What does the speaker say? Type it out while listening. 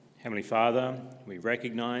Heavenly Father, we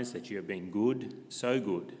recognise that you have been good, so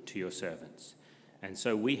good to your servants, and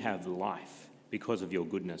so we have life because of your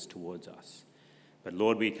goodness towards us. But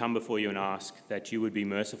Lord, we come before you and ask that you would be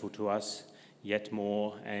merciful to us yet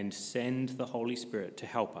more and send the Holy Spirit to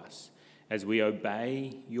help us as we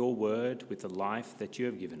obey your word with the life that you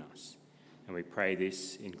have given us. And we pray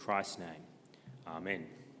this in Christ's name. Amen.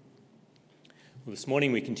 Well, this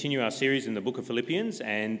morning we continue our series in the book of Philippians,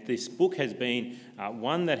 and this book has been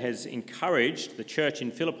one that has encouraged the church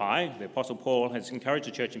in Philippi. The Apostle Paul has encouraged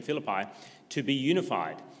the church in Philippi to be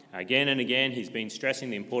unified. Again and again, he's been stressing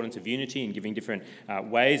the importance of unity and giving different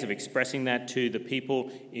ways of expressing that to the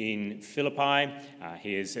people in Philippi.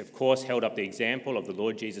 He has, of course, held up the example of the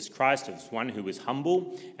Lord Jesus Christ as one who was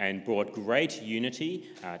humble and brought great unity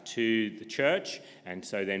to the church. And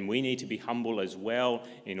so then we need to be humble as well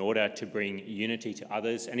in order to bring unity to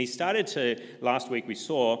others. And he last week we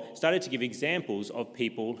started to give examples of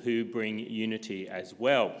people who bring unity as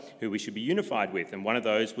well, who we should be unified with. And one of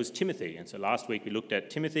those was Timothy. And so last week we looked at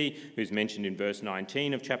Timothy, who's mentioned in verse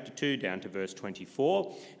 19 of chapter 2 down to verse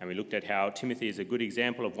 24. And we looked at how Timothy is a good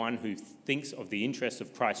example of one who thinks of the interests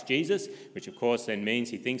of Christ Jesus, which of course then means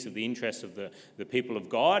he thinks of the interests of the people of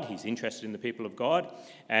God. He's interested in the people of God.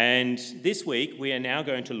 And this week we are now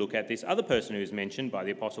going to look at this other person who is mentioned by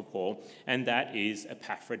the Apostle Paul, and that is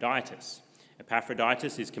Epaphroditus.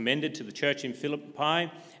 Epaphroditus is commended to the church in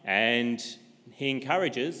Philippi, and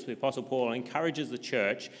the Apostle Paul encourages the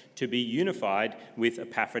church to be unified with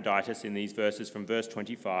Epaphroditus in these verses from verse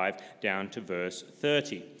 25 down to verse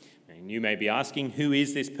 30. And you may be asking, who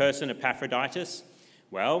is this person, Epaphroditus?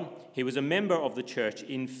 Well, he was a member of the church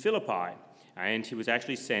in Philippi, and he was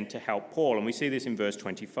actually sent to help Paul. And we see this in verse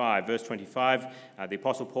 25. Verse 25, the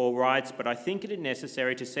Apostle Paul writes, "But I think it is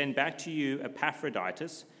necessary to send back to you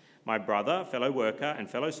Epaphroditus, my brother, fellow worker, and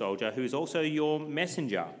fellow soldier, who is also your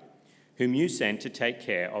messenger, whom you sent to take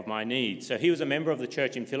care of my needs." So he was a member of the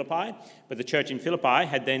church in Philippi, but the church in Philippi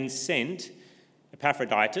had then sent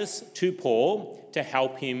Epaphroditus to Paul to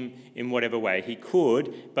help him in whatever way he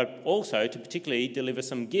could, but also to particularly deliver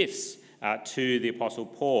some gifts to the Apostle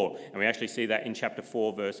Paul. And we actually see that in chapter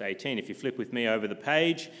 4, verse 18. If you flip with me over the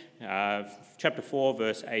page, chapter 4,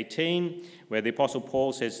 verse 18, where the Apostle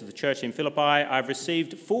Paul says to the church in Philippi, "I've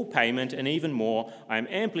received full payment and even more. I am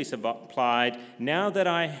amply supplied now that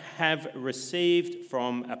I have received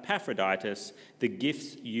from Epaphroditus the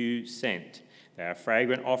gifts you sent. They are a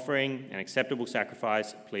fragrant offering, an acceptable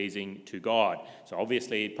sacrifice pleasing to God." So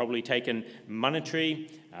obviously he'd probably taken monetary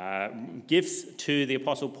gifts to the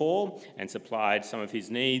Apostle Paul and supplied some of his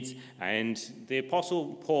needs. And the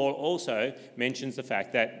Apostle Paul also mentions the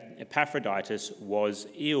fact that Epaphroditus was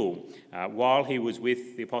ill. While he was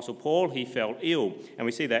with the Apostle Paul, he fell ill. And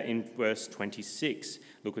we see that in verse 26.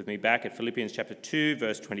 Look with me back at Philippians chapter 2,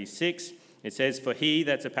 verse 26. It says, "For he,"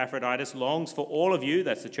 that's Epaphroditus, "longs for all of you,"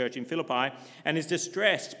 that's the church in Philippi, "and is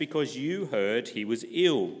distressed because you heard he was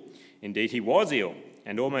ill. Indeed, he was ill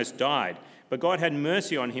and almost died. But God had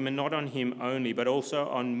mercy on him, and not on him only, but also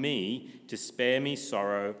on me, to spare me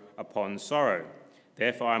sorrow upon sorrow.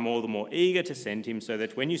 Therefore I am all the more eager to send him, so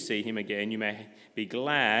that when you see him again you may be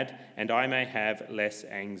glad, and I may have less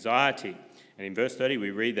anxiety." And in verse 30 we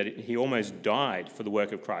read that he almost died for the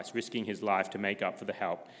work of Christ, risking his life to make up for the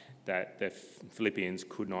help that the Philippians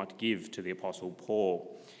could not give to the Apostle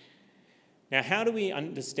Paul. Now, how do we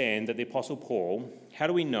understand that how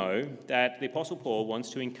do we know that the Apostle Paul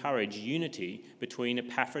wants to encourage unity between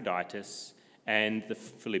Epaphroditus and the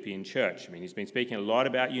Philippian church? I mean, he's been speaking a lot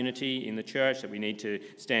about unity in the church, that we need to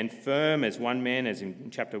stand firm as one man, as in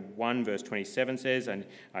chapter 1, verse 27 says, and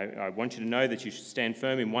I want you to know that you should stand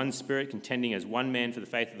firm in one spirit, contending as one man for the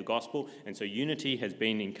faith of the gospel. And so unity has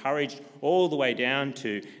been encouraged all the way down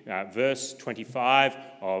to verse 25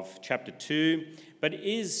 of chapter 2. But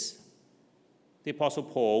is the Apostle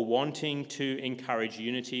Paul wanting to encourage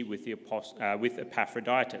unity with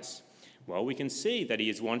Epaphroditus? Well, we can see that he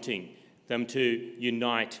is wanting them to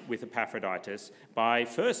unite with Epaphroditus by,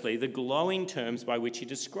 firstly, the glowing terms by which he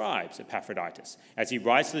describes Epaphroditus. As he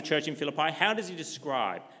writes to the church in Philippi, how does he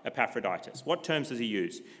describe Epaphroditus? What terms does he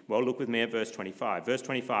use? Well, look with me at verse 25. Verse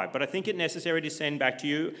 25, "But I think it necessary to send back to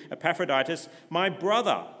you Epaphroditus, my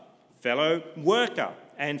brother, fellow worker,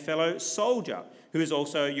 and fellow soldier, who is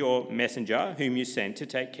also your messenger, whom you sent to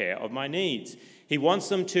take care of my needs." He wants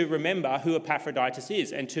them to remember who Epaphroditus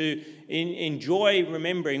is and to enjoy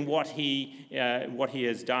remembering what he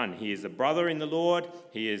has done. He is a brother in the Lord.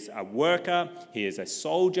 He is a worker. He is a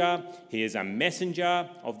soldier. He is a messenger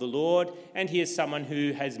of the Lord. And he is someone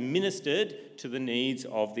who has ministered to the needs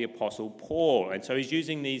of the Apostle Paul. And so he's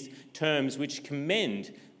using these terms which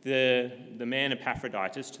commend the man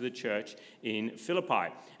Epaphroditus to the church in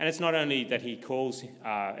Philippi. And it's not only that he calls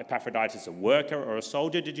Epaphroditus a worker or a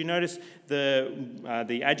soldier. Did you notice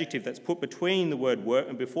the adjective that's put between the word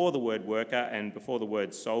work, before the word worker and before the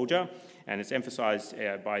word soldier? And it's emphasized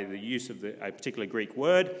by the use of a particular Greek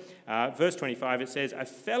word. Verse 25, it says, a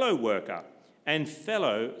fellow worker and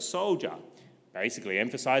fellow soldier, basically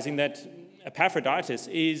emphasizing that Epaphroditus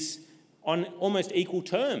is on almost equal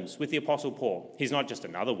terms with the Apostle Paul. He's not just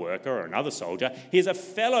another worker or another soldier. He's a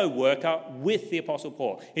fellow worker with the Apostle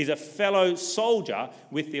Paul. He's a fellow soldier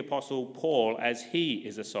with the Apostle Paul as he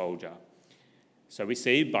is a soldier. So we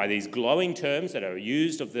see by these glowing terms that are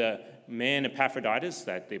used of the man Epaphroditus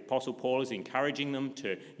that the Apostle Paul is encouraging them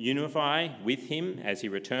to unify with him as he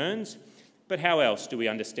returns. But how else do we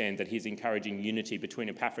understand that he's encouraging unity between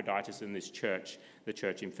Epaphroditus and this church, the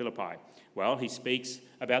church in Philippi? Well, he speaks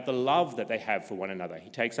about the love that they have for one another. He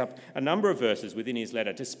takes up a number of verses within his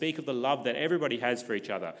letter to speak of the love that everybody has for each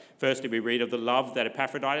other. Firstly, we read of the love that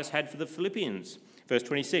Epaphroditus had for the Philippians. Verse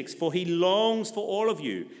 26, for he longs for all of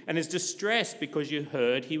you and is distressed because you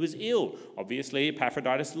heard he was ill. Obviously,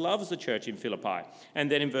 Epaphroditus loves the church in Philippi. And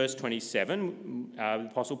then in verse 27,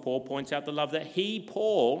 Apostle Paul points out the love that he,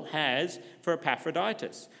 Paul, has for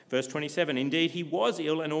Epaphroditus. Verse 27, indeed, he was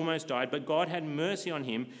ill and almost died, but God had mercy on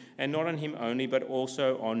him, and not on him only, but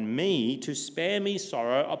also on me, to spare me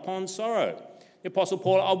sorrow upon sorrow. The Apostle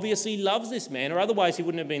Paul obviously loves this man, or otherwise he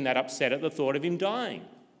wouldn't have been that upset at the thought of him dying.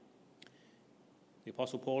 The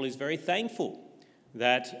Apostle Paul is very thankful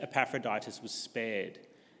that Epaphroditus was spared,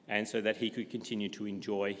 and so that he could continue to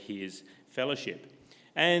enjoy his fellowship.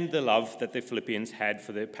 And the love that the Philippians had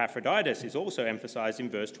for the Epaphroditus is also emphasized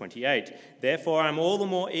in verse 28. Therefore, I'm all the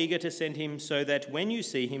more eager to send him so that when you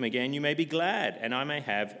see him again, you may be glad and I may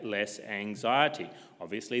have less anxiety.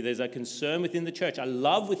 Obviously, there's a concern within the church, a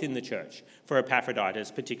love within the church for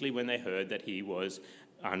Epaphroditus, particularly when they heard that he was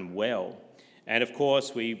unwell. And of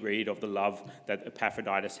course, we read of the love that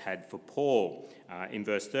Epaphroditus had for Paul in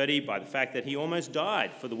verse 30 by the fact that he almost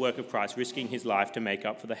died for the work of Christ, risking his life to make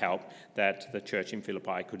up for the help that the church in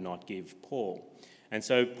Philippi could not give Paul. And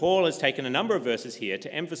so Paul has taken a number of verses here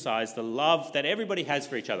to emphasize the love that everybody has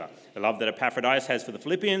for each other. The love that Epaphroditus has for the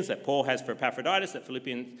Philippians, that Paul has for Epaphroditus, that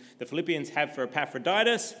the Philippians have for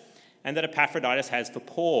Epaphroditus, and that Epaphroditus has for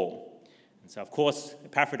Paul. And so, of course,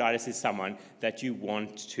 Epaphroditus is someone that you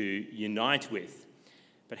want to unite with.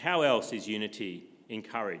 But how else is unity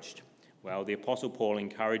encouraged? Well, the Apostle Paul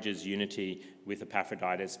encourages unity with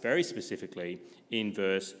Epaphroditus very specifically in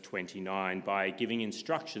verse 29 by giving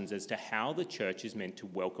instructions as to how the church is meant to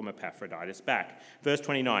welcome Epaphroditus back. Verse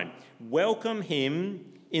 29, welcome him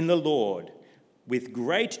in the Lord with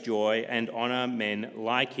great joy and honour men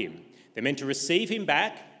like him. They're meant to receive him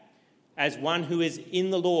back as one who is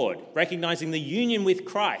in the Lord, recognizing the union with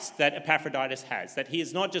Christ that Epaphroditus has, that he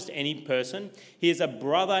is not just any person, he is a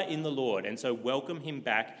brother in the Lord, and so welcome him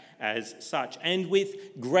back as such, and with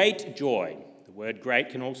great joy. The word great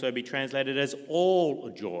can also be translated as all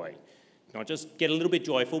joy. Not just get a little bit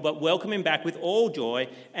joyful, but welcome him back with all joy,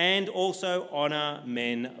 and also honour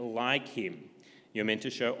men like him. You're meant to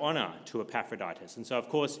show honour to Epaphroditus. And so, of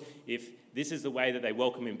course, if this is the way that they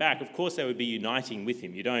welcome him back, of course they would be uniting with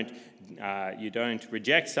him. You don't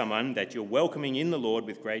reject someone that you're welcoming in the Lord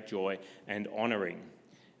with great joy and honouring.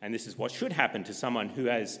 And this is what should happen to someone who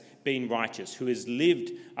has been righteous, who has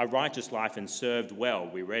lived a righteous life and served well.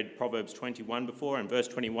 We read Proverbs 21 before, and verse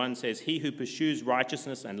 21 says, he who pursues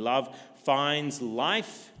righteousness and love finds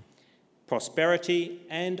life, prosperity,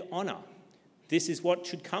 and honour. This is what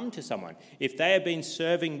should come to someone. If they have been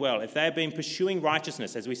serving well, if they have been pursuing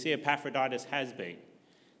righteousness, as we see Epaphroditus has been,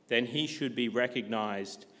 then he should be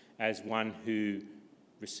recognised as one who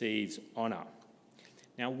receives honour.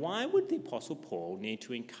 Now, why would the Apostle Paul need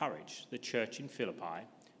to encourage the church in Philippi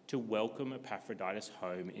to welcome Epaphroditus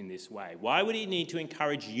home in this way? Why would he need to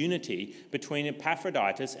encourage unity between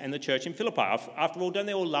Epaphroditus and the church in Philippi? After all, don't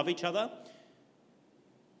they all love each other?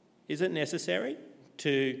 Is it necessary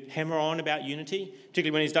to hammer on about unity,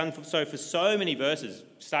 particularly when he's done so for so many verses,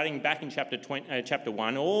 starting back in chapter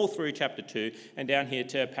 1, all through chapter 2, and down here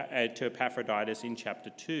to Epaphroditus in chapter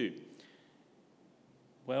 2?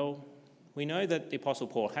 Well, we know that the Apostle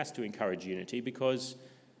Paul has to encourage unity because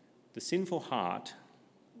the sinful heart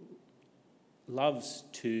loves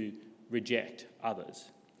to reject others.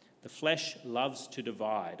 The flesh loves to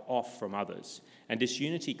divide off from others, and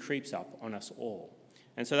disunity creeps up on us all.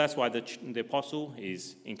 And so that's why the apostle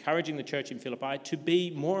is encouraging the church in Philippi to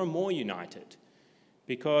be more and more united.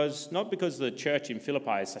 Not because the church in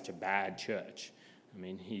Philippi is such a bad church. I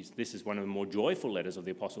mean, this is one of the more joyful letters of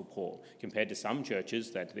the Apostle Paul, compared to some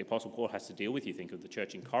churches that the Apostle Paul has to deal with. You think of the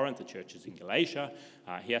church in Corinth, the churches in Galatia.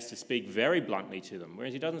 He has to speak very bluntly to them,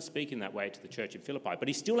 whereas he doesn't speak in that way to the church in Philippi. But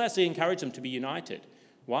he still has to encourage them to be united.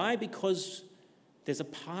 Why? Because there's a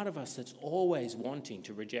part of us that's always wanting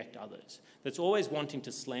to reject others, that's always wanting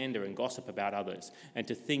to slander and gossip about others and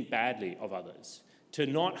to think badly of others, to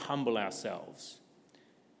not humble ourselves.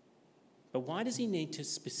 But why does he need to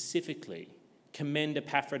specifically commend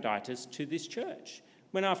Epaphroditus to this church,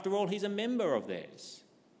 when after all he's a member of theirs?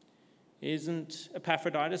 Isn't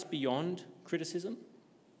Epaphroditus beyond criticism?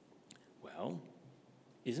 Well,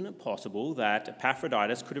 isn't it possible that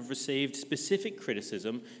Epaphroditus could have received specific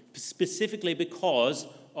criticism specifically because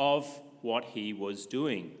of what he was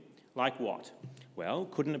doing? Like what? Well,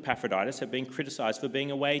 couldn't Epaphroditus have been criticised for being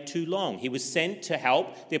away too long? He was sent to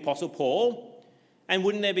help the Apostle Paul. And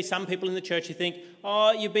wouldn't there be some people in the church who think,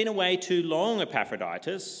 oh, you've been away too long,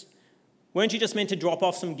 Epaphroditus. Weren't you just meant to drop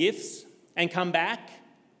off some gifts and come back?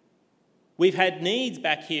 We've had needs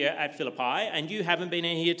back here at Philippi, and you haven't been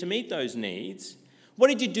here to meet those needs. What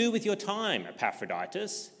did you do with your time,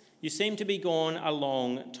 Epaphroditus? You seem to be gone a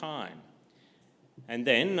long time. And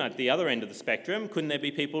then, at the other end of the spectrum, couldn't there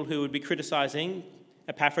be people who would be criticising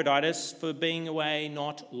Epaphroditus for being away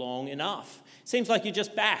not long enough? Seems like you're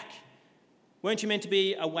just back. Weren't you meant to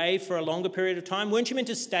be away for a longer period of time? Weren't you meant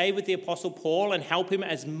to stay with the Apostle Paul and help him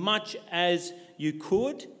as much as you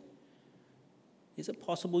could? Is it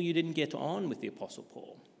possible you didn't get on with the Apostle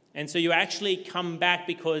Paul? And so you actually come back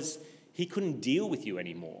because he couldn't deal with you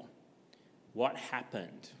anymore? What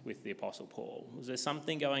happened with the Apostle Paul? Was there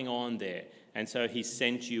something going on there? And so he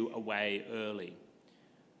sent you away early.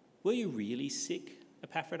 Were you really sick,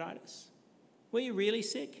 Epaphroditus? Were you really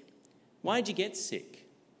sick? Why did you get sick?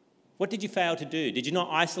 What did you fail to do? Did you not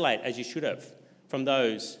isolate as you should have from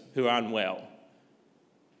those who are unwell?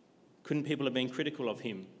 Couldn't people have been critical of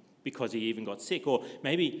him because he even got sick? Or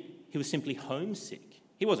maybe he was simply homesick.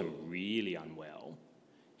 He wasn't really unwell.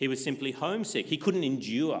 He was simply homesick. He couldn't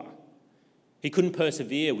endure. He couldn't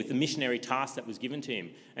persevere with the missionary task that was given to him.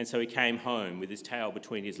 And so he came home with his tail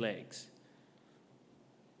between his legs.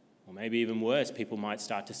 Or maybe even worse, people might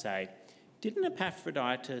start to say, didn't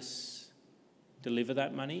Epaphroditus deliver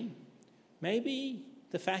that money? Maybe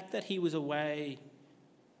the fact that he was away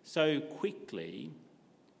so quickly,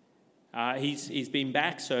 he's been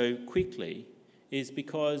back so quickly, is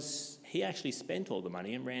because he actually spent all the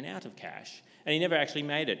money and ran out of cash, and he never actually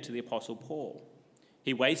made it to the Apostle Paul.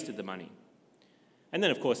 He wasted the money. And then,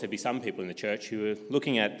 of course, there'd be some people in the church who are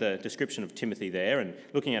looking at the description of Timothy there and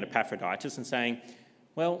looking at Epaphroditus and saying,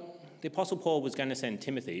 well, the Apostle Paul was going to send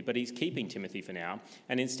Timothy, but he's keeping Timothy for now,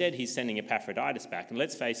 and instead he's sending Epaphroditus back. And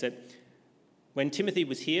let's face it, when Timothy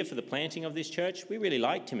was here for the planting of this church, we really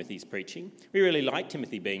liked Timothy's preaching. We really liked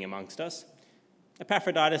Timothy being amongst us.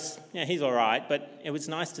 Epaphroditus, yeah, he's all right, but it was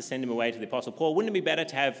nice to send him away to the Apostle Paul. Wouldn't it be better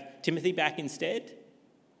to have Timothy back instead?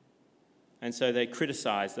 And so they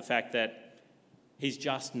criticised the fact that he's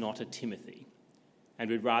just not a Timothy, and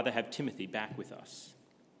we'd rather have Timothy back with us.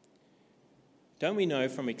 Don't we know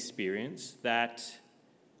from experience that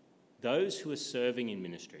those who are serving in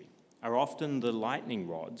ministry are often the lightning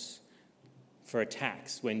rods for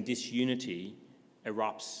attacks when disunity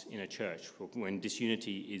erupts in a church, or when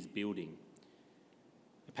disunity is building?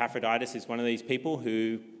 Epaphroditus is one of these people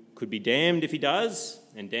who could be damned if he does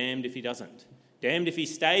and damned if he doesn't. Damned if he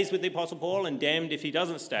stays with the Apostle Paul and damned if he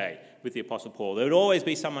doesn't stay with the Apostle Paul. There would always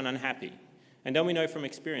be someone unhappy. And don't we know from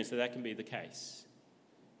experience that that can be the case?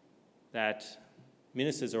 That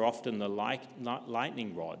ministers are often the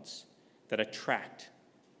lightning rods that attract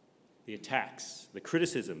the attacks, the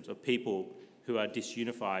criticisms of people who are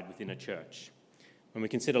disunified within a church. When we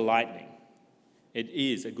consider lightning, it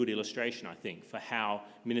is a good illustration, I think, for how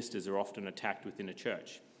ministers are often attacked within a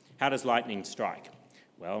church. How does lightning strike?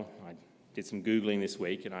 Well, I did some Googling this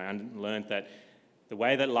week and I learned that the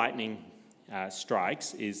way that lightning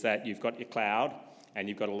strikes is that you've got your cloud and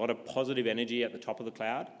you've got a lot of positive energy at the top of the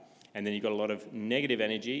cloud, and then you've got a lot of negative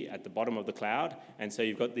energy at the bottom of the cloud, and so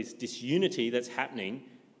you've got this disunity that's happening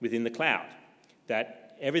within the cloud,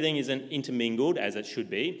 that everything isn't intermingled as it should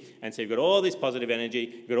be, and so you've got all this positive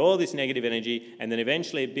energy, you've got all this negative energy, and then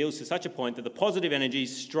eventually it builds to such a point that the positive energy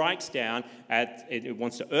strikes down it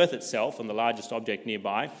wants to earth itself on the largest object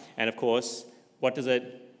nearby, and of course, what does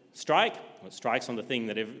it strike? Well, it strikes on the thing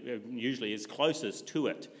that usually is closest to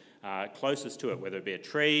it, whether it be a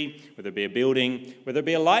tree, whether it be a building, whether it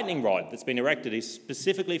be a lightning rod that's been erected is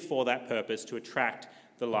specifically for that purpose, to attract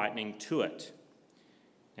the lightning to it.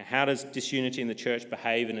 Now, how does disunity in the church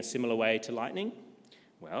behave in a similar way to lightning?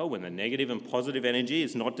 Well, when the negative and positive energy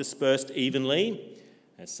is not dispersed evenly,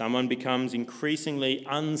 as someone becomes increasingly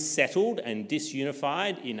unsettled and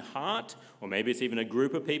disunified in heart, or maybe it's even a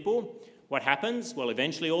group of people, what happens? Well,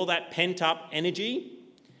 eventually all that pent-up energy,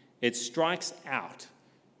 it strikes out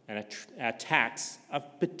and attacks a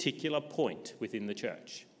particular point within the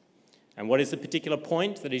church. And what is the particular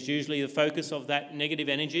point that is usually the focus of that negative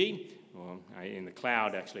energy? Well, in the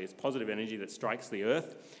cloud, actually, it's positive energy that strikes the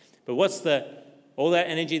earth. But what's all that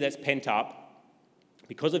energy that's pent up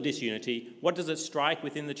because of disunity, what does it strike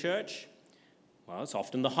within the church? Well, it's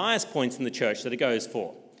often the highest points in the church that it goes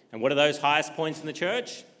for. And what are those highest points in the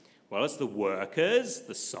church? Well, it's the workers,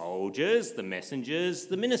 the soldiers, the messengers,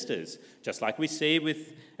 the ministers. Just like we see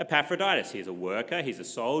with Epaphroditus. He's a worker, he's a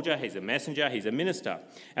soldier, he's a messenger, he's a minister.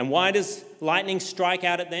 And why does lightning strike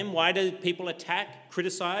out at them? Why do people attack,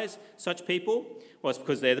 criticize such people? Well, it's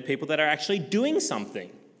because they're the people that are actually doing something.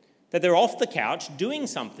 That they're off the couch doing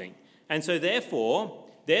something. And so therefore,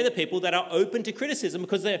 they're the people that are open to criticism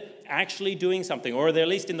because they're actually doing something, or they're at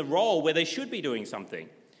least in the role where they should be doing something.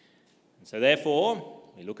 And so therefore,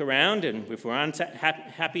 we look around, and if we're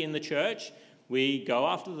unhappy in the church, we go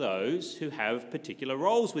after those who have particular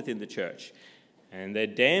roles within the church. And they're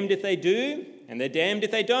damned if they do, and they're damned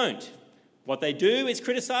if they don't. What they do is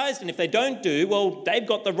criticised, and if they don't do, well, they've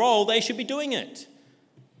got the role, they should be doing it.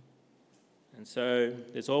 And so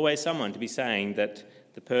there's always someone to be saying that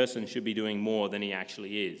the person should be doing more than he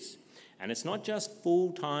actually is. And it's not just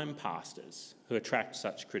full-time pastors who attract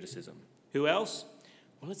such criticism. Who else?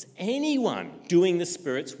 Well, it's anyone doing the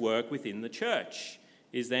Spirit's work within the church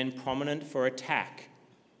is then prominent for attack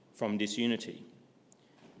from disunity.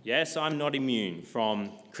 Yes, I'm not immune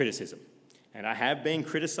from criticism. And I have been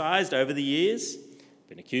criticised over the years,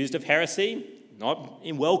 been accused of heresy, not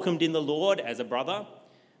welcomed in the Lord as a brother.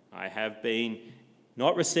 I have been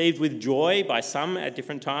not received with joy by some at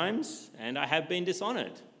different times, and I have been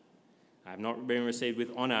dishonoured. I have not been received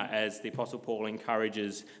with honour as the Apostle Paul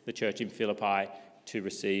encourages the church in Philippi to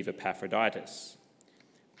receive Epaphroditus.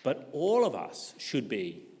 But all of us should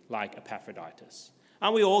be like Epaphroditus.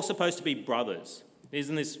 Aren't we all supposed to be brothers?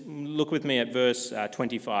 Isn't this? Look with me at verse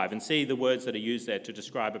 25 and see the words that are used there to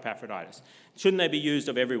describe Epaphroditus. Shouldn't they be used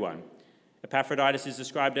of everyone? Epaphroditus is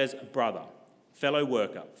described as a brother, fellow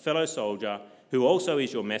worker, fellow soldier, who also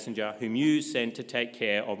is your messenger, whom you sent to take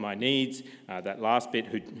care of my needs. That last bit,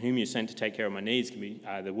 whom you sent to take care of my needs, can be,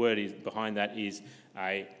 the word is behind that is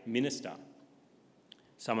a minister,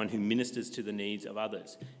 someone who ministers to the needs of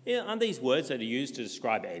others. Aren't these words that are used to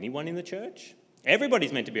describe anyone in the church?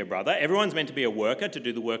 Everybody's meant to be a brother. Everyone's meant to be a worker to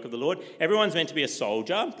do the work of the Lord. Everyone's meant to be a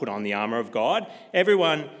soldier, put on the armour of God.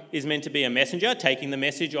 Everyone is meant to be a messenger, taking the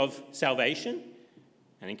message of salvation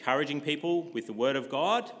and encouraging people with the word of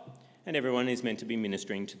God. And everyone is meant to be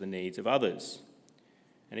ministering to the needs of others.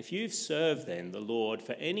 And if you've served then the Lord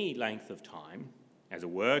for any length of time, as a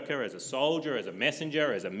worker, as a soldier, as a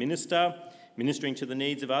messenger, as a minister, ministering to the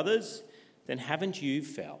needs of others, then haven't you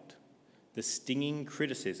felt the stinging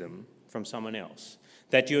criticism from someone else?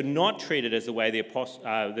 That you're not treated as the way the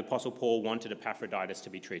Apostle Paul wanted Epaphroditus to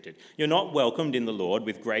be treated. You're not welcomed in the Lord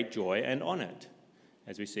with great joy and honoured,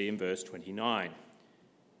 as we see in verse 29.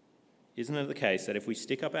 Isn't it the case that if we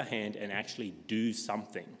stick up our hand and actually do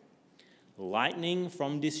something, lightning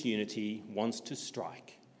from disunity wants to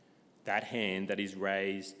strike that hand that is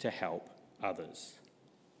raised to help others?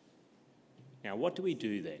 Now, what do we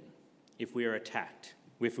do then if we are attacked,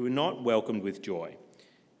 if we're not welcomed with joy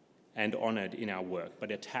and honoured in our work,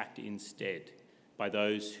 but attacked instead by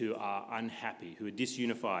those who are unhappy, who are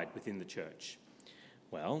disunified within the church?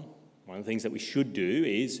 Well, one of the things that we should do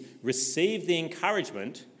is receive the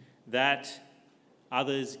encouragement that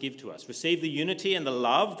others give to us. Receive the unity and the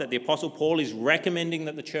love that the Apostle Paul is recommending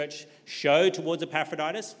that the church show towards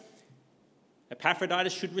Epaphroditus.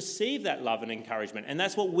 Epaphroditus should receive that love and encouragement, and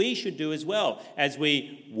that's what we should do as well. As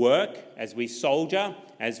we work, as we soldier,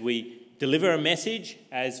 as we deliver a message,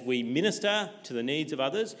 as we minister to the needs of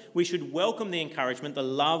others, we should welcome the encouragement, the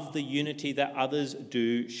love, the unity that others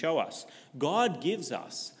do show us. God gives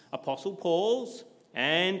us Apostle Paul's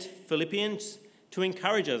and Philippians to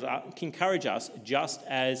encourage us just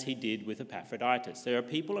as he did with Epaphroditus. There are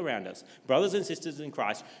people around us, brothers and sisters in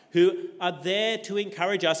Christ, who are there to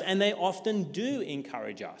encourage us, and they often do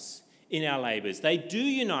encourage us in our labours. They do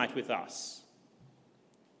unite with us.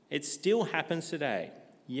 It still happens today.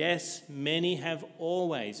 Yes, many have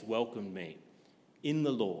always welcomed me in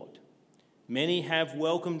the Lord. Many have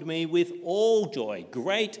welcomed me with all joy,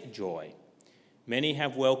 great joy. Many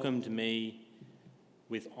have welcomed me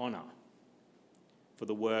with honour for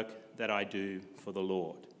the work that I do for the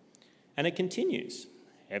Lord. And it continues.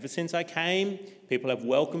 Ever since I came, people have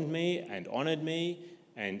welcomed me and honoured me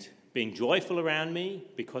and been joyful around me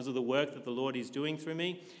because of the work that the Lord is doing through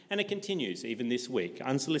me. And it continues even this week.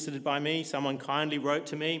 Unsolicited by me, someone kindly wrote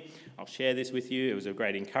to me. I'll share this with you. It was a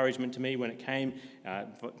great encouragement to me when it came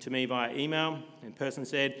to me via email. And the person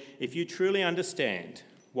said, if you truly understand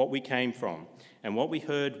what we came from and what we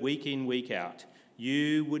heard week in, week out,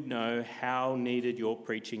 you would know how needed your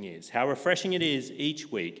preaching is, how refreshing it is each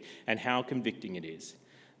week, and how convicting it is.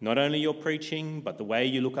 Not only your preaching, but the way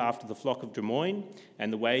you look after the flock of Des Moines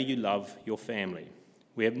and the way you love your family.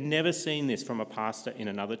 We have never seen this from a pastor in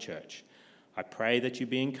another church. I pray that you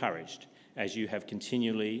be encouraged as you have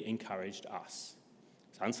continually encouraged us.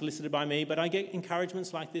 It's unsolicited by me, but I get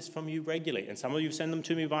encouragements like this from you regularly. And some of you send them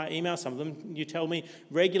to me via email. Some of them you tell me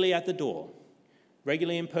regularly at the door,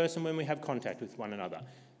 regularly in person when we have contact with one another.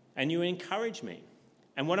 And you encourage me.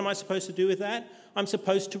 And what am I supposed to do with that? I'm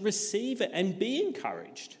supposed to receive it and be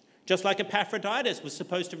encouraged. Just like Epaphroditus was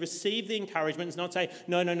supposed to receive the encouragement and not say,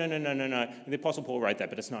 no. The Apostle Paul wrote that,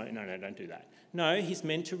 but it's no, don't do that. No, he's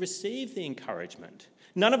meant to receive the encouragement.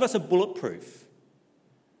 None of us are bulletproof.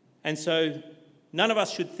 And so none of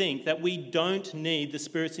us should think that we don't need the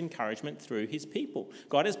Spirit's encouragement through his people.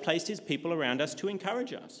 God has placed his people around us to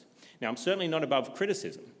encourage us. Now, I'm certainly not above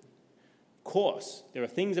criticism. Of course, there are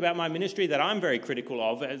things about my ministry that I'm very critical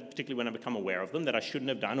of, particularly when I become aware of them, that I shouldn't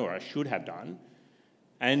have done or I should have done.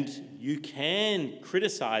 And you can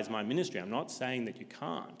criticise my ministry. I'm not saying that you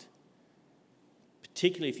can't,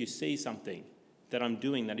 particularly if you see something that I'm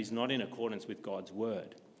doing that is not in accordance with God's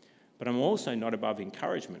word. But I'm also not above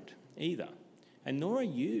encouragement either, and nor are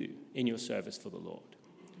you in your service for the Lord.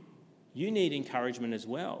 You need encouragement as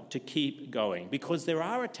well to keep going, because there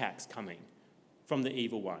are attacks coming from the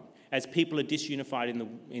evil one. As people are disunified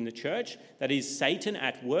in the church, that is Satan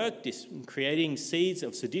at work, creating seeds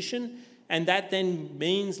of sedition, and that then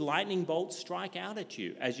means lightning bolts strike out at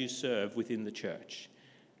you as you serve within the church.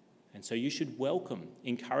 And so you should welcome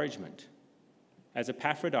encouragement, as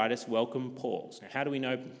Epaphroditus welcomed Paul's. Now, how do we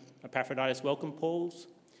know Epaphroditus welcomed Paul's?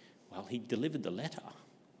 Well, he delivered the letter.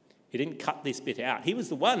 He didn't cut this bit out. He was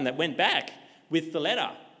the one that went back with the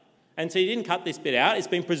letter. And so he didn't cut this bit out. It's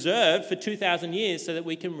been preserved for 2,000 years so that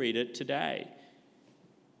we can read it today.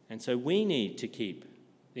 And so we need to keep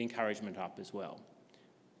the encouragement up as well,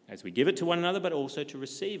 as we give it to one another, but also to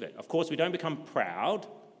receive it. Of course, we don't become proud.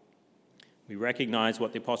 We recognise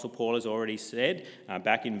what the Apostle Paul has already said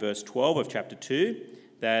back in verse 12 of chapter 2,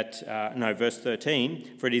 verse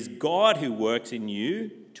 13, for it is God who works in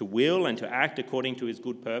you to will and to act according to his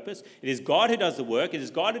good purpose. It is God who does the work. It is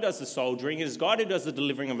God who does the soldiering. It is God who does the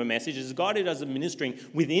delivering of a message. It is God who does the ministering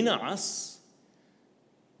within us.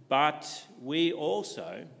 But we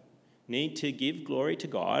also need to give glory to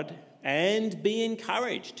God and be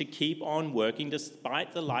encouraged to keep on working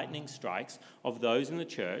despite the lightning strikes of those in the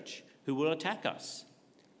church who will attack us.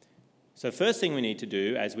 So first thing we need to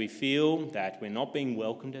do, as we feel that we're not being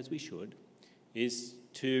welcomed as we should, is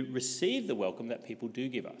to receive the welcome that people do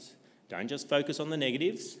give us. Don't just focus on the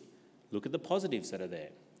negatives. Look at the positives that are there.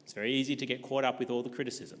 It's very easy to get caught up with all the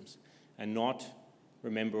criticisms and not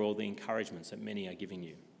remember all the encouragements that many are giving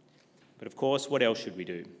you. But of course, what else should we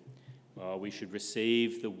do? Well, we should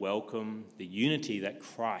receive the welcome, the unity that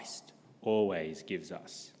Christ always gives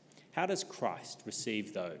us. How does Christ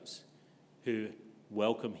receive those who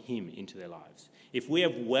welcome him into their lives? If we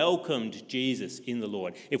have welcomed Jesus in the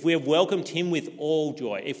Lord, if we have welcomed him with all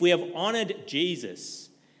joy, if we have honoured Jesus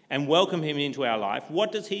and welcomed him into our life,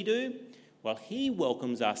 what does he do? Well, he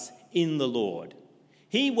welcomes us in the Lord.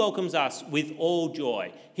 He welcomes us with all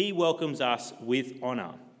joy. He welcomes us with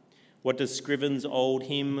honour. What does Scriven's old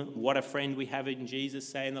hymn, What a Friend We Have in Jesus,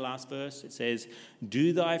 say in the last verse? It says,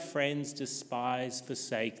 do thy friends despise,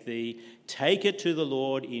 forsake thee? Take it to the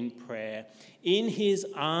Lord in prayer. In his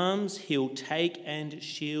arms he'll take and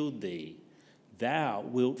shield thee. Thou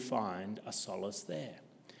wilt find a solace there.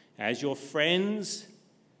 As your friends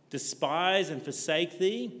despise and forsake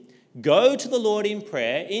thee, go to the Lord in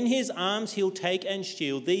prayer. In his arms he'll take and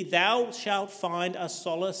shield thee. Thou shalt find a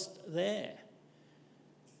solace there.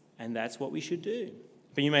 And that's what we should do.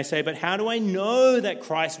 But you may say, but how do I know that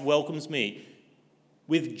Christ welcomes me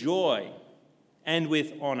with joy and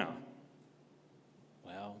with honour?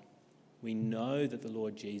 Well, we know that the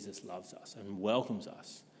Lord Jesus loves us and welcomes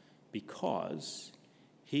us because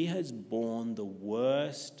he has borne the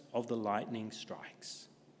worst of the lightning strikes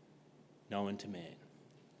known to man.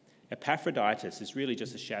 Epaphroditus is really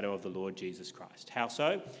just a shadow of the Lord Jesus Christ. How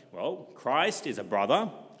so? Well, Christ is a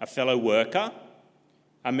brother, a fellow worker,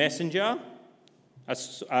 a messenger,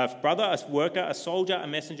 a brother, a worker, a soldier, a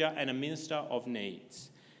messenger, and a minister of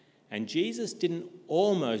needs. And Jesus didn't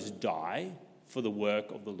almost die for the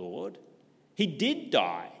work of the Lord. He did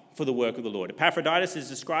die for the work of the Lord. Epaphroditus is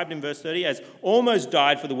described in verse 30 as almost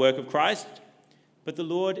died for the work of Christ, but the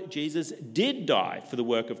Lord Jesus did die for the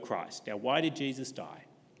work of Christ. Now, why did Jesus die?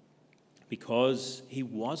 Because he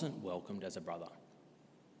wasn't welcomed as a brother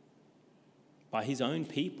by his own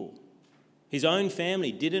people. His own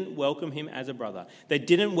family didn't welcome him as a brother. They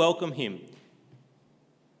didn't welcome him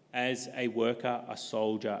as a worker, a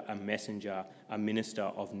soldier, a messenger, a minister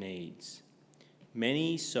of needs.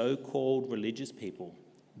 Many so-called religious people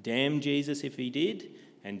damned Jesus if he did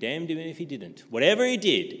and damned him if he didn't. Whatever he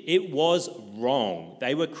did, it was wrong.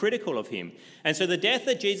 They were critical of him. And so the death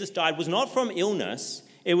that Jesus died was not from illness,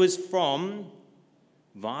 it was from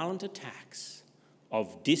violent attacks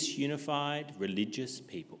of disunified religious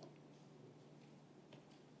people.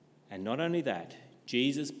 And not only that,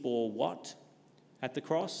 Jesus bore what at the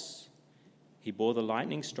cross? He bore the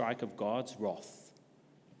lightning strike of God's wrath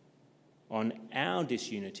on our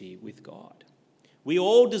disunity with God. We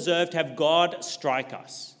all deserve to have God strike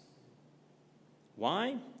us.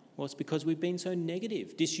 Why? Well, it's because we've been so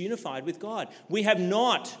negative, disunified with God. We have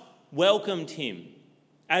not welcomed him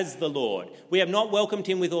as the Lord. We have not welcomed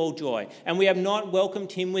him with all joy, and we have not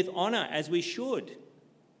welcomed him with honour as we should.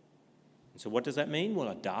 So what does that mean? Well,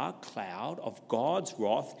 a dark cloud of God's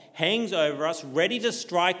wrath hangs over us, ready to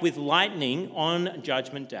strike with lightning on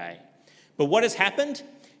Judgment Day. But what has happened?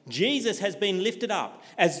 Jesus has been lifted up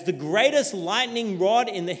as the greatest lightning rod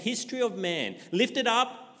in the history of man, lifted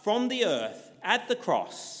up from the earth at the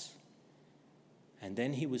cross. And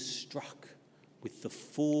then he was struck with the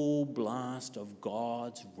full blast of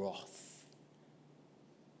God's wrath.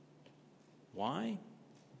 Why?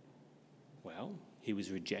 Well, he was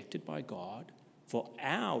rejected by God for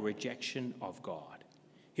our rejection of God.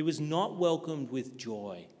 He was not welcomed with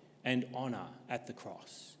joy and honour at the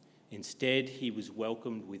cross. Instead, he was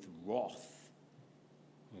welcomed with wrath.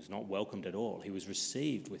 He was not welcomed at all. He was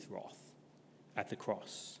received with wrath at the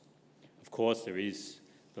cross. Of course, there is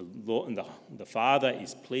the Lord, and the Father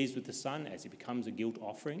is pleased with the Son as he becomes a guilt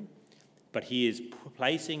offering, but he is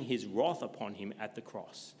placing his wrath upon him at the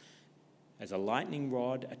cross. As a lightning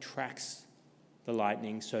rod attracts the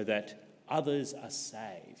lightning so that others are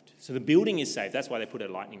saved. So the building is saved. That's why they put a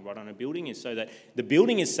lightning rod on a building, is so that the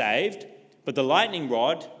building is saved, but the lightning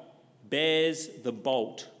rod bears the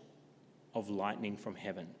bolt of lightning from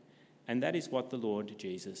heaven. And that is what the Lord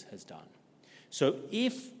Jesus has done. So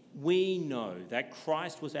if we know that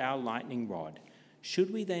Christ was our lightning rod,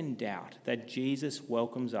 should we then doubt that Jesus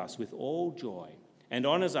welcomes us with all joy and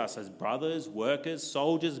honours us as brothers, workers,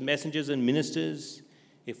 soldiers, messengers and ministers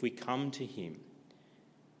if we come to him?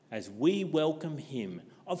 As we welcome him,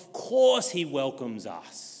 of course he welcomes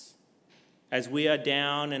us. As we are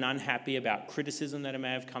down and unhappy about criticism that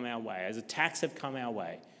may have come our way, as attacks have come our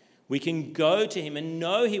way, we can go to him and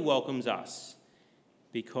know he welcomes us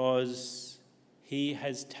because he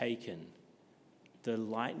has taken the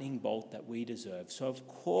lightning bolt that we deserve. So of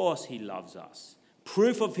course he loves us.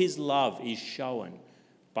 Proof of his love is shown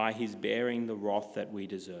by his bearing the wrath that we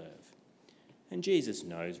deserve. And Jesus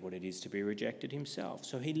knows what it is to be rejected himself.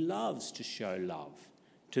 So he loves to show love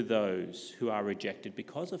to those who are rejected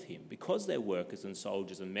because of him, because they're workers and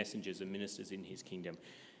soldiers and messengers and ministers in his kingdom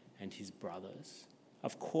and his brothers.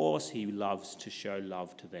 Of course he loves to show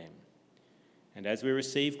love to them. And as we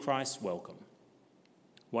receive Christ's welcome,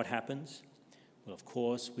 what happens? Well, of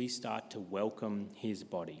course, we start to welcome his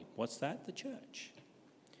body. What's that? The church.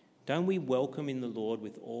 Don't we welcome in the Lord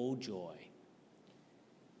with all joy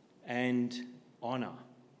and honour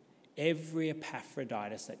every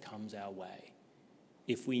Epaphroditus that comes our way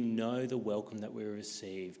if we know the welcome that we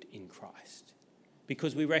received in Christ?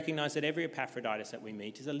 Because we recognise that every Epaphroditus that we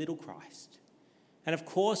meet is a little Christ. And of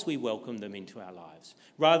course we welcome them into our lives.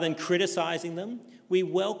 Rather than criticising them, we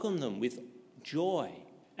welcome them with joy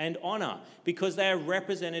and honour because they are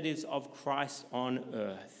representatives of Christ on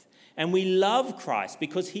earth. And we love Christ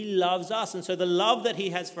because he loves us. And so the love that he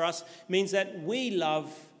has for us means that we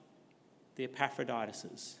love the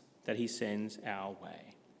Epaphroditus that he sends our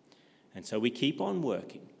way. And so we keep on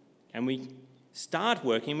working, and we start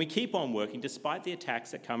working, and we keep on working despite the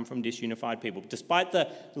attacks that come from disunified people, despite the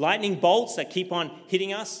lightning bolts that keep on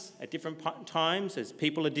hitting us at different times as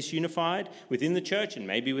people are disunified within the church and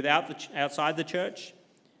maybe outside the church.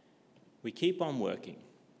 We keep on working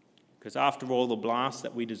because after all, the blast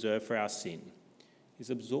that we deserve for our sin is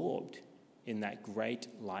absorbed in that great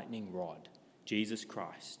lightning rod, Jesus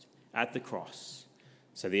Christ, at the cross.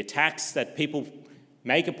 So the attacks that people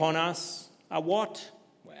make upon us are what?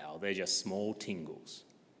 Well, they're just small tingles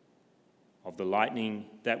of the lightning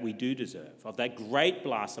that we do deserve, of that great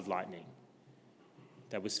blast of lightning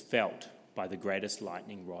that was felt by the greatest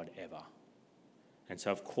lightning rod ever. And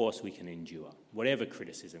so, of course, we can endure whatever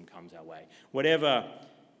criticism comes our way, whatever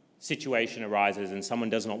situation arises and someone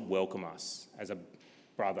does not welcome us as a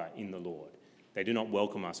brother in the Lord. They do not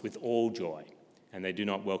welcome us with all joy, and they do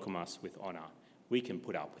not welcome us with honour. We can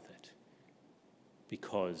put up with it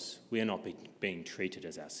because we are not being treated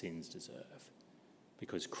as our sins deserve.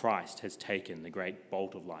 Because Christ has taken the great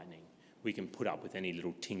bolt of lightning, we can put up with any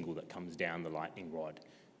little tingle that comes down the lightning rod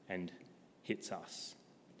and hits us.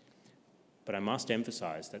 But I must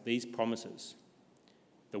emphasise that these promises,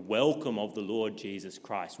 the welcome of the Lord Jesus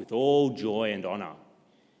Christ with all joy and honour,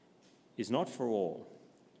 is not for all.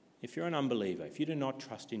 If you're an unbeliever, if you do not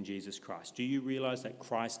trust in Jesus Christ, do you realise that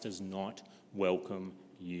Christ does not welcome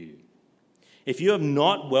you? If you have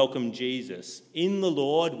not welcomed Jesus in the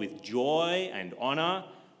Lord with joy and honour,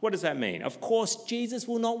 what does that mean? Of course, Jesus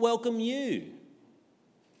will not welcome you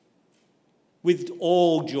with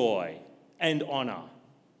all joy and honour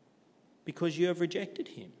because you have rejected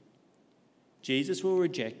him. Jesus will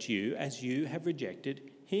reject you as you have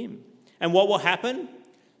rejected him. And what will happen?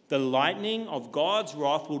 The lightning of God's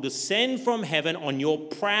wrath will descend from heaven on your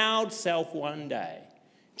proud self one day.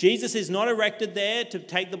 Jesus is not erected there to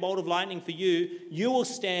take the bolt of lightning for you. You will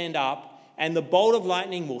stand up and the bolt of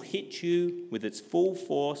lightning will hit you with its full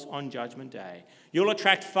force on Judgment Day. You'll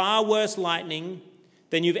attract far worse lightning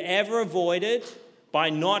than you've ever avoided by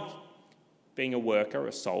not being a worker,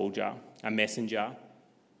 a soldier, a messenger,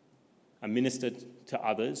 a minister to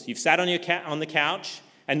others. You've sat on the couch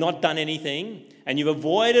and not done anything, and you've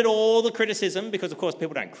avoided all the criticism because, of course,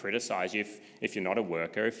 people don't criticise you if you're not a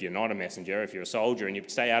worker, if you're not a messenger, if you're a soldier, and you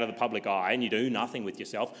stay out of the public eye and you do nothing with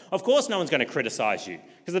yourself. Of course no one's going to criticise you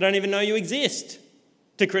because they don't even know you exist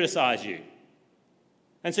to criticise you.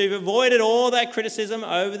 And so you've avoided all that criticism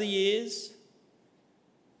over the years.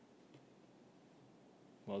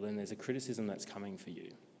 Well, then there's a criticism that's coming for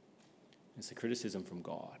you. It's a criticism from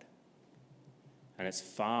God. And it's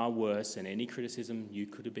far worse than any criticism you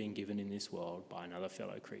could have been given in this world by another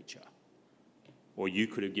fellow creature. Or you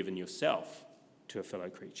could have given yourself to a fellow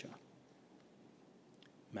creature.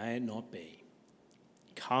 May it not be.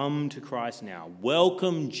 Come to Christ now.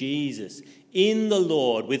 Welcome Jesus in the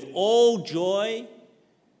Lord with all joy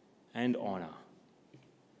and honour.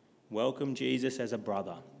 Welcome Jesus as a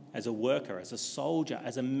brother, as a worker, as a soldier,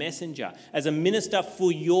 as a messenger, as a minister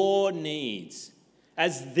for your needs,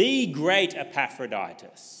 as the great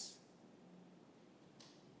Epaphroditus.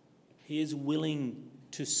 He is willing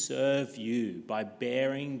to serve you by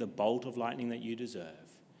bearing the bolt of lightning that you deserve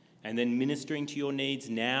and then ministering to your needs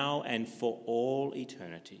now and for all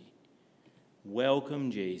eternity.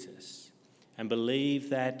 Welcome Jesus and believe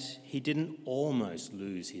that he didn't almost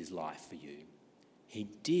lose his life for you. He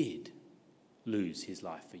did lose his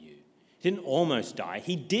life for you. He didn't almost die.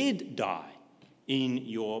 He did die in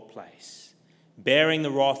your place, bearing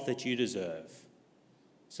the wrath that you deserve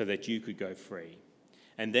so that you could go free.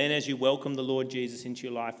 And then as you welcome the Lord Jesus into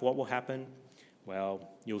your life, what will happen? Well,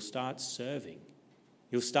 you'll start serving.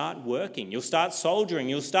 You'll start working. You'll start soldiering.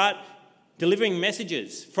 You'll start delivering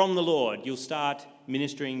messages from the Lord. You'll start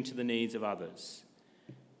ministering to the needs of others.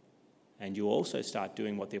 And you'll also start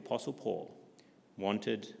doing what the Apostle Paul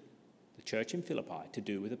wanted the church in Philippi to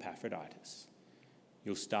do with Epaphroditus.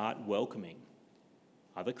 You'll start welcoming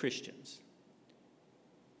other Christians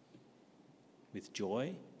with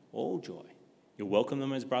joy, all joy. You'll welcome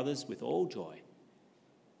them as brothers with all joy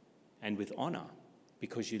and with honour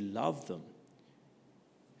because you love them.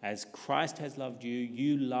 As Christ has loved you,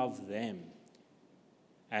 you love them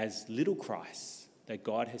as little Christs that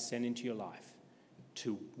God has sent into your life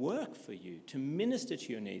to work for you, to minister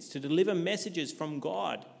to your needs, to deliver messages from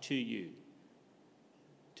God to you,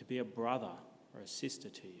 to be a brother or a sister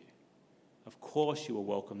to you. Of course you will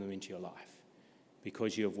welcome them into your life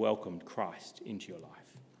because you have welcomed Christ into your life.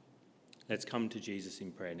 Let's come to Jesus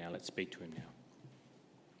in prayer now. Let's speak to him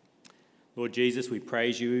now. Lord Jesus, we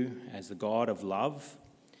praise you as the God of love,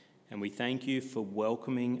 and we thank you for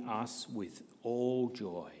welcoming us with all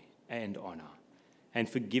joy and honour, and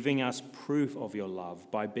for giving us proof of your love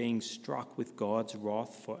by being struck with God's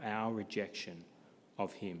wrath for our rejection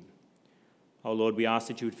of him. Oh Lord, we ask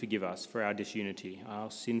that you would forgive us for our disunity. Our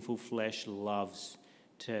sinful flesh loves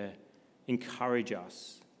to encourage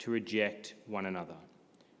us to reject one another.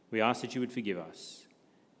 We ask that you would forgive us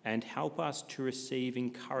and help us to receive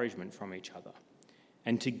encouragement from each other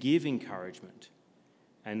and to give encouragement.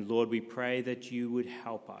 And Lord, we pray that you would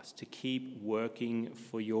help us to keep working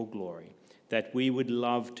for your glory, that we would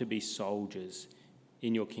love to be soldiers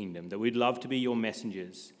in your kingdom, that we'd love to be your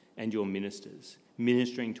messengers and your ministers,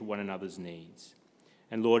 ministering to one another's needs.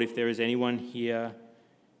 And Lord, if there is anyone here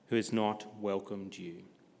who has not welcomed you,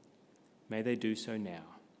 may they do so now.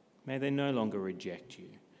 May they no longer reject you,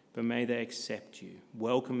 but may they accept you,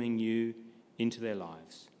 welcoming you into their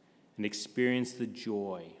lives and experience the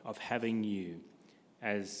joy of having you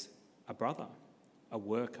as a brother, a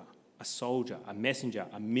worker, a soldier, a messenger,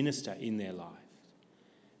 a minister in their lives.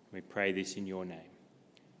 We pray this in your name.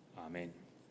 Amen.